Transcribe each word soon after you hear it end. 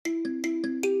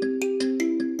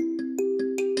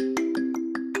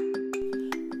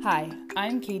Hi,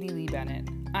 I'm Katie Lee Bennett.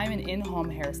 I'm an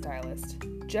in-home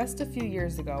hairstylist. Just a few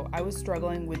years ago, I was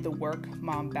struggling with the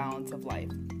work-mom balance of life.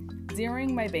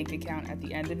 Zeroing my bank account at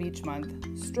the end of each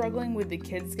month, struggling with the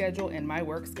kids' schedule and my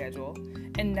work schedule,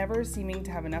 and never seeming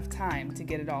to have enough time to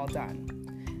get it all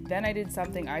done. Then I did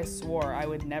something I swore I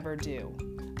would never do.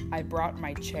 I brought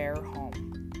my chair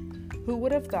home. Who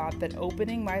would have thought that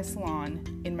opening my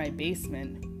salon in my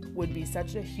basement would be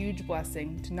such a huge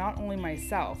blessing to not only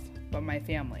myself, but my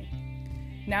family.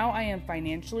 Now I am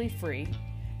financially free,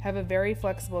 have a very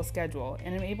flexible schedule,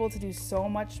 and am able to do so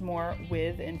much more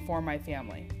with and for my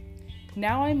family.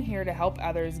 Now I'm here to help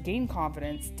others gain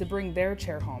confidence to bring their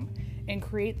chair home and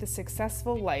create the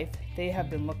successful life they have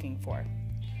been looking for.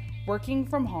 Working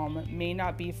from home may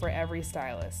not be for every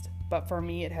stylist, but for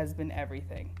me it has been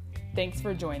everything. Thanks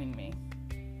for joining me.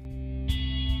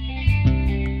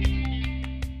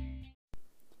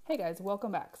 Hey guys,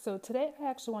 welcome back. So today I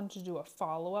actually wanted to do a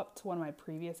follow-up to one of my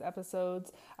previous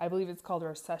episodes. I believe it's called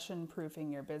Recession Proofing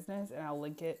Your Business, and I'll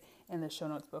link it in the show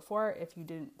notes before if you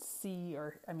didn't see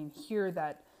hear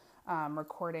that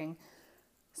recording.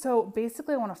 So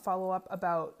basically I want to follow up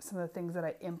about some of the things that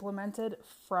I implemented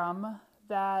from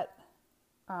that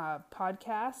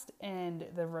podcast and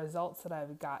the results that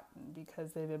I've gotten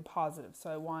because they've been positive.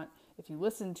 So if you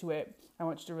listen to it, I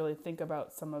want you to really think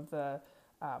about some of the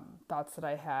thoughts that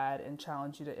I had and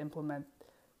challenge you to implement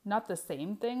not the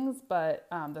same things, but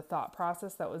the thought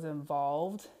process that was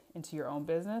involved into your own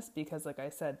business because, like I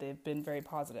said, they've been very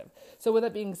positive. So with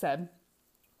that being said,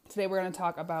 today we're going to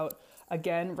talk about,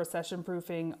 again, recession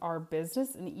proofing our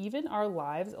business and even our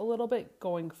lives a little bit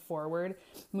going forward.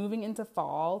 Moving into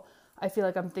fall, I feel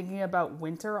like I'm thinking about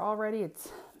winter already. It's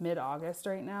mid-August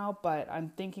right now, but I'm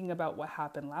thinking about what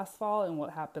happened last fall and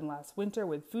what happened last winter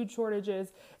with food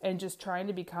shortages and just trying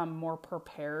to become more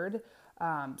prepared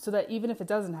so that even if it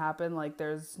doesn't happen, like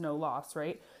there's no loss,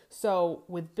 right? So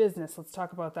with business, let's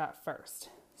talk about that first.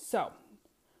 So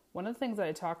one of the things that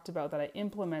I talked about that I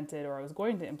implemented or I was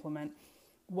going to implement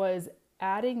was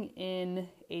adding in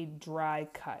a dry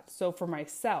cut. So for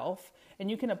myself, and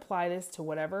you can apply this to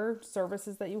whatever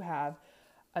services that you have,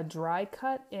 a dry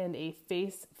cut and a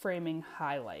face framing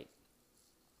highlight.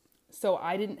 So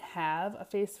I didn't have a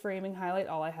face framing highlight.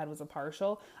 All I had was a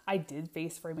partial. I did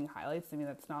face framing highlights. I mean,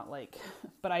 that's not like,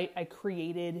 but I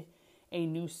created a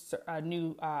new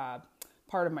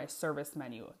part of my service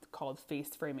menu called face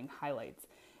framing highlights.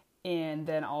 And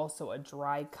then also a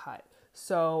dry cut.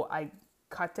 So I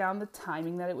cut down the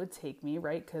timing that it would take me,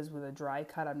 right? Because with a dry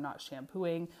cut, I'm not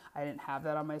shampooing. I didn't have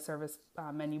that on my service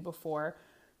menu before.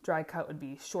 Dry cut would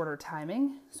be shorter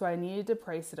timing. So I needed to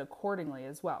price it accordingly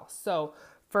as well. So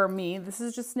for me, this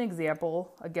is just an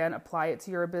example. Again, apply it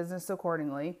to your business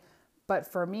accordingly.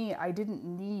 But for me, I didn't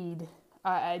need,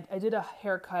 I did a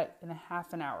haircut in a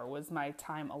half an hour was my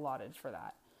time allotted for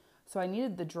that. So I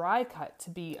needed the dry cut to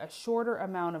be a shorter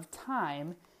amount of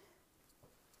time,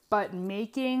 but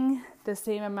making the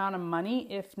same amount of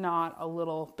money, if not a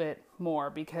little bit more,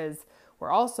 because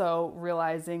we're also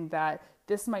realizing that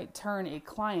this might turn a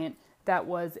client that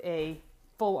was a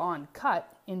full-on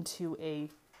cut into a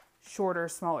shorter,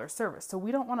 smaller service. So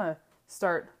we don't want to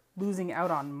start losing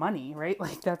out on money, right?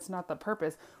 Like that's not the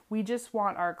purpose. We just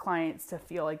want our clients to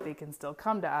feel like they can still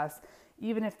come to us,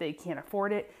 even if they can't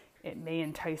afford it. It may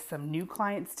entice some new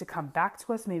clients to come back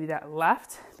to us, maybe that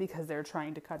left because they're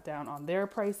trying to cut down on their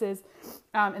prices.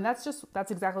 And that's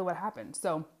exactly what happened.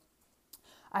 So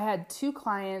I had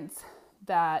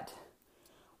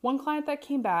one client that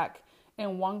came back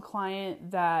and one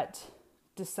client that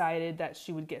decided that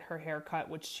she would get her hair cut,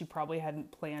 which she probably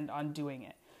hadn't planned on doing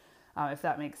it, if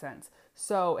that makes sense.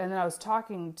 So, and then I was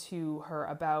talking to her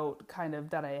about kind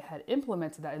of that I had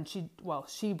implemented that and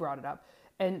she brought it up.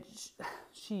 And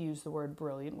she used the word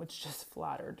brilliant, which just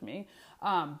flattered me.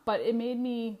 But it made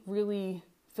me really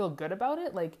feel good about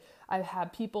it. Like I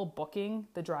have people booking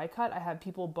the dry cut. I have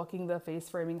people booking the face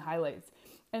framing highlights.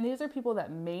 And these are people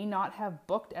that may not have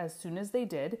booked as soon as they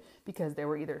did because they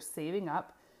were either saving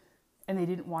up and they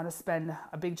didn't want to spend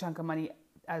a big chunk of money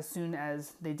as soon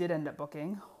as they did end up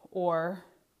booking, or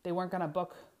they weren't going to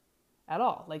book at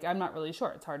all. Like I'm not really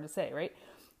sure. It's hard to say, right?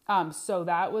 So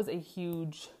that was a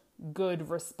huge good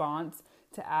response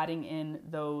to adding in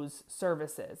those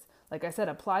services. Like I said,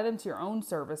 apply them to your own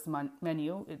service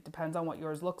menu. It depends on what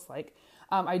yours looks like.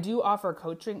 I do offer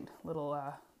coaching,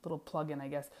 little plug-in, I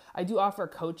guess. I do offer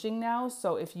coaching now.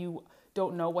 So if you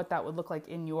don't know what that would look like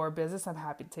in your business, I'm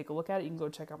happy to take a look at it. You can go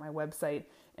check out my website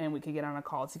and we could get on a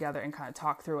call together and kind of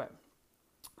talk through it.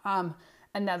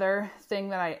 Another thing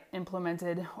that I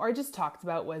implemented or I just talked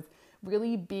about was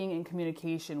really being in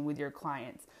communication with your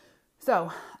clients.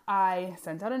 So I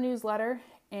sent out a newsletter,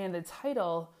 and the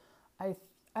title, I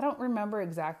don't remember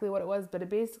exactly what it was, but it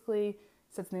basically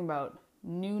said something about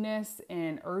newness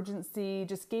and urgency.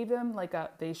 Just gave them like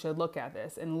they should look at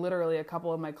this. And literally a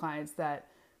couple of my clients that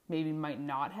maybe might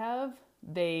not have,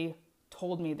 they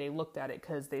told me they looked at it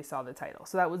because they saw the title.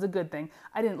 So that was a good thing.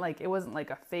 It wasn't like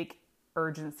a fake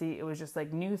urgency. It was just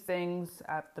like new things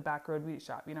at the Back Road Beauty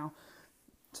Shop,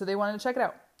 So they wanted to check it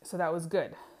out. So that was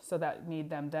good. So that made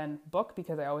them then book,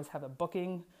 because I always have a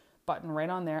booking button right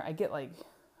on there. I get like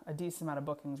a decent amount of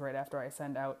bookings right after I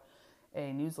send out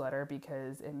a newsletter,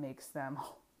 because it makes them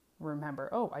remember,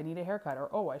 oh, I need a haircut, or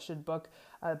oh, I should book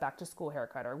a back to school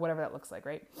haircut, or whatever that looks like,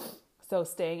 right? So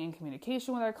staying in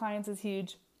communication with our clients is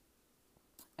huge.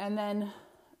 And then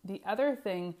the other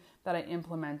thing that I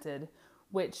implemented,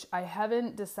 which I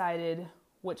haven't decided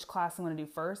which class I'm going to do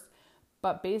first,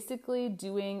 but basically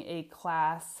doing a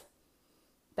class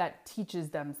that teaches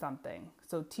them something.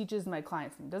 So teaches my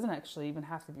clients, it doesn't actually even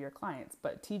have to be your clients,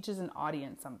 but teaches an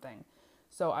audience something.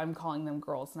 So I'm calling them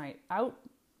Girls Night Out.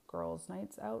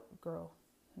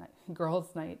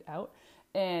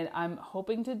 And I'm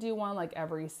hoping to do one like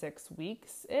every 6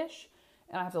 weeks-ish.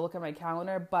 And I have to look at my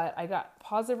calendar, but I got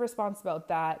positive response about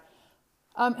that.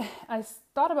 I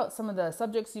thought about some of the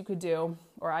subjects you could do,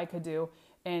 or I could do,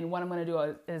 and what I'm going to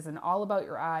do is an all about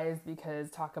your eyes, because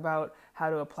talk about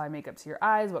how to apply makeup to your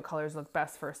eyes, what colors look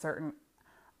best for certain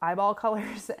eyeball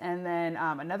colors. And then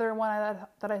another one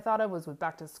that I thought of was with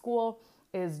back to school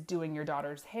is doing your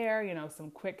daughter's hair,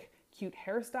 some quick, cute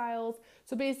hairstyles.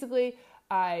 So basically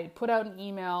I put out an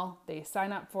email, they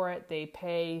sign up for it, they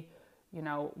pay,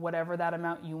 whatever that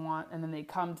amount you want, and then they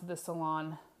come to the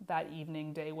salon that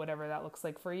evening, day, whatever that looks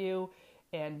like for you,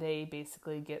 and they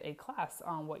basically get a class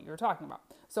on what you're talking about.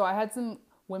 So I had some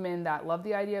women that loved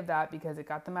the idea of that, because it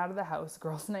got them out of the house,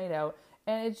 girls' night out,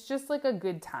 and it's just like a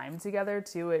good time together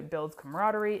too. It builds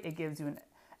camaraderie, it gives you an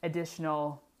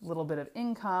additional little bit of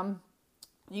income.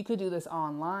 You could do this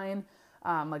online,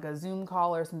 like a Zoom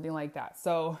call or something like that.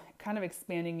 So kind of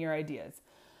expanding your ideas.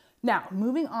 Now,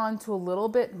 moving on to a little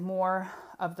bit more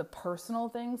of the personal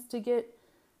things to get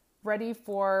ready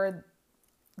for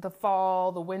the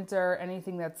fall, the winter,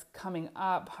 anything that's coming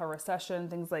up, a recession,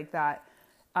 things like that,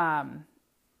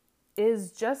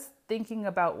 is just thinking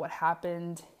about what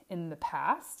happened in the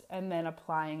past and then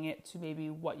applying it to maybe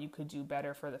what you could do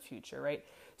better for the future, right?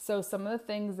 So some of the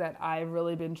things that I've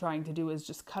really been trying to do is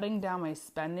just cutting down my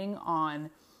spending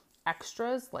on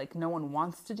extras. Like, no one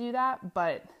wants to do that,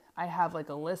 but I have like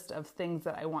a list of things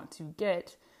that I want to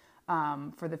get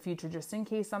for the future, just in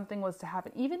case something was to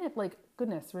happen. Even if, like,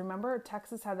 goodness, remember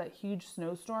Texas had that huge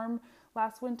snowstorm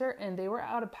last winter and they were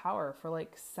out of power for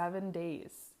like 7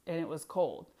 days and it was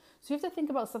cold. So you have to think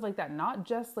about stuff like that, not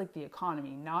just like the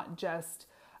economy, not just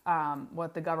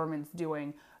what the government's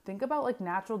doing. Think about like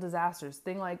natural disasters,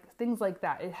 things like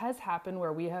that. It has happened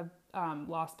where we have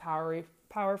lost power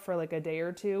for like a day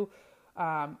or two.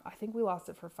 I think we lost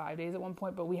it for 5 days at one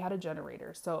point, but we had a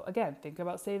generator. So again, think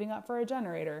about saving up for a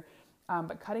generator,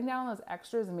 but cutting down those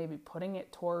extras and maybe putting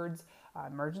it towards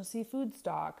emergency food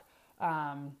stock.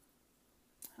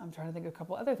 I'm trying to think of a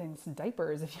couple other things.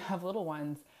 Diapers, if you have little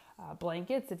ones,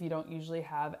 blankets, if you don't usually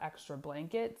have extra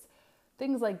blankets,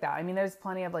 things like that. I mean, there's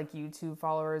plenty of like YouTube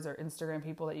followers or Instagram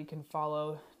people that you can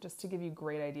follow just to give you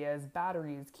great ideas.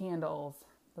 Batteries, candles.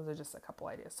 Those are just a couple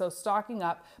ideas. So stocking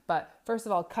up, but first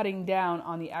of all, cutting down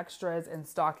on the extras and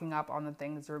stocking up on the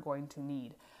things you're going to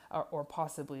need or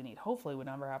possibly need. Hopefully we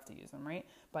never have to use them, right?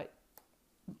 But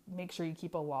make sure you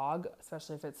keep a log,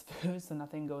 especially if it's food, so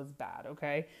nothing goes bad,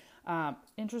 okay?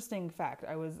 Interesting fact,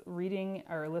 I was reading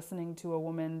or listening to a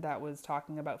woman that was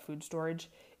talking about food storage.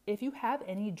 If you have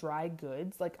any dry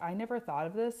goods, like I never thought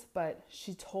of this, but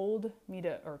she told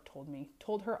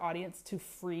her audience to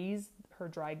freeze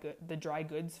the dry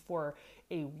goods for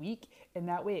a week, and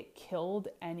that way it killed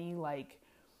anything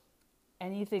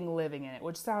living in it,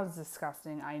 which sounds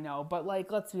disgusting, I know, but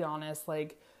like, let's be honest,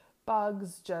 like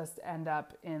bugs just end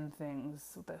up in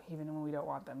things even when we don't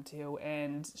want them to.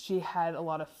 And she had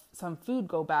some food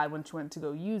go bad when she went to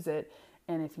go use it.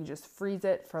 And if you just freeze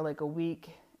it for like a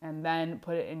week and then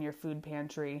put it in your food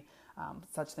pantry,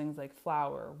 such things like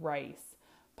flour, rice,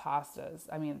 pastas.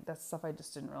 I mean, that's stuff I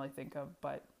just didn't really think of,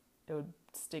 but it would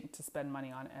stink to spend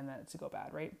money on and then it to go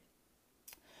bad, right?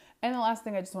 And the last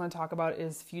thing I just want to talk about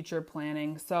is future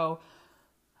planning. So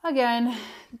again,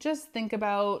 just think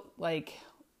about like,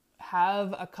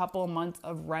 have a couple months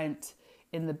of rent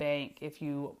in the bank if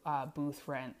you booth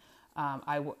rent.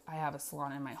 I have a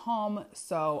salon in my home,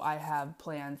 so I have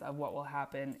plans of what will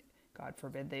happen. God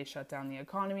forbid they shut down the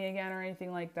economy again or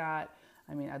anything like that.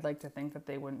 I mean, I'd like to think that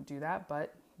they wouldn't do that,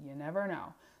 but you never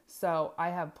know. So I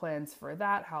have plans for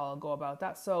that, how I'll go about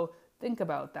that. So think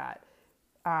about that.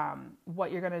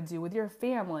 What you're going to do with your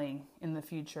family in the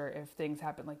future if things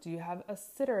happen. Like, do you have a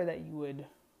sitter that you would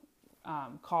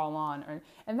call on?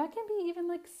 And that can be even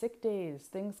like sick days,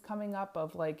 things coming up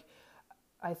of like,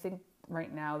 I think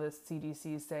right now the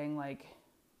CDC is saying like,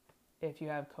 if you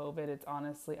have COVID, it's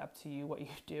honestly up to you what you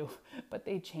do, but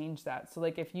they changed that. So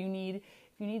like if you need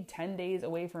 10 days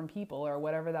away from people or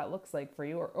whatever that looks like for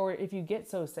you, or if you get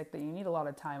so sick that you need a lot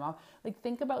of time off, like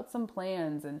think about some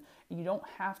plans. And you don't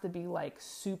have to be like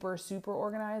super, super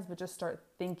organized, but just start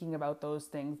thinking about those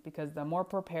things, because the more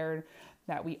prepared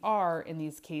that we are in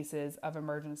these cases of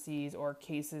emergencies or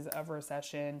cases of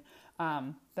recession,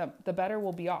 the better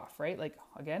we'll be off, right? Like,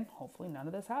 again, hopefully none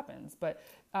of this happens. But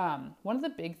one of the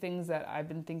big things that I've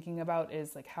been thinking about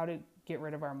is like how to get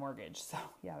rid of our mortgage. So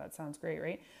yeah, that sounds great,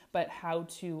 right? But how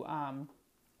to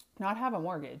not have a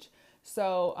mortgage.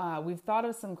 So we've thought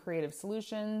of some creative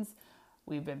solutions.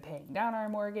 We've been paying down our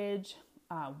mortgage.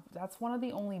 That's one of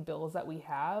the only bills that we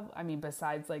have. I mean,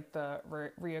 besides like the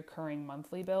reoccurring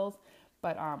monthly bills.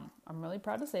 But I'm really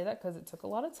proud to say that because it took a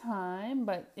lot of time.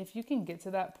 But if you can get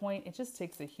to that point, it just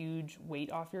takes a huge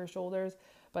weight off your shoulders.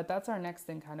 But that's our next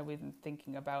thing kind of we've been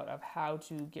thinking about, of how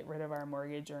to get rid of our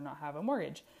mortgage or not have a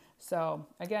mortgage. So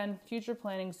again, future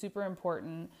planning, super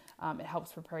important. It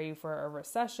helps prepare you for a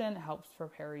recession. It helps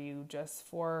prepare you just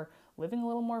for living a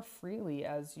little more freely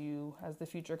as the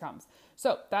future comes.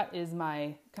 So that is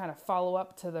my kind of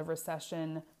follow-up to the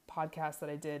recession podcast that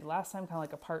I did last time, kind of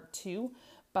like a part 2.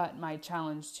 But my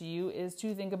challenge to you is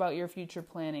to think about your future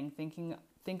planning,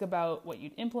 think about what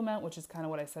you'd implement, which is kind of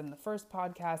what I said in the first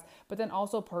podcast, but then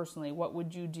also personally, what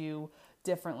would you do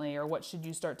differently, or what should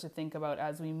you start to think about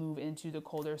as we move into the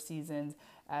colder seasons,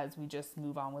 as we just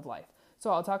move on with life.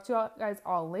 So I'll talk to you guys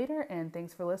all later, and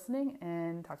thanks for listening,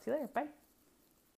 and talk to you later. Bye.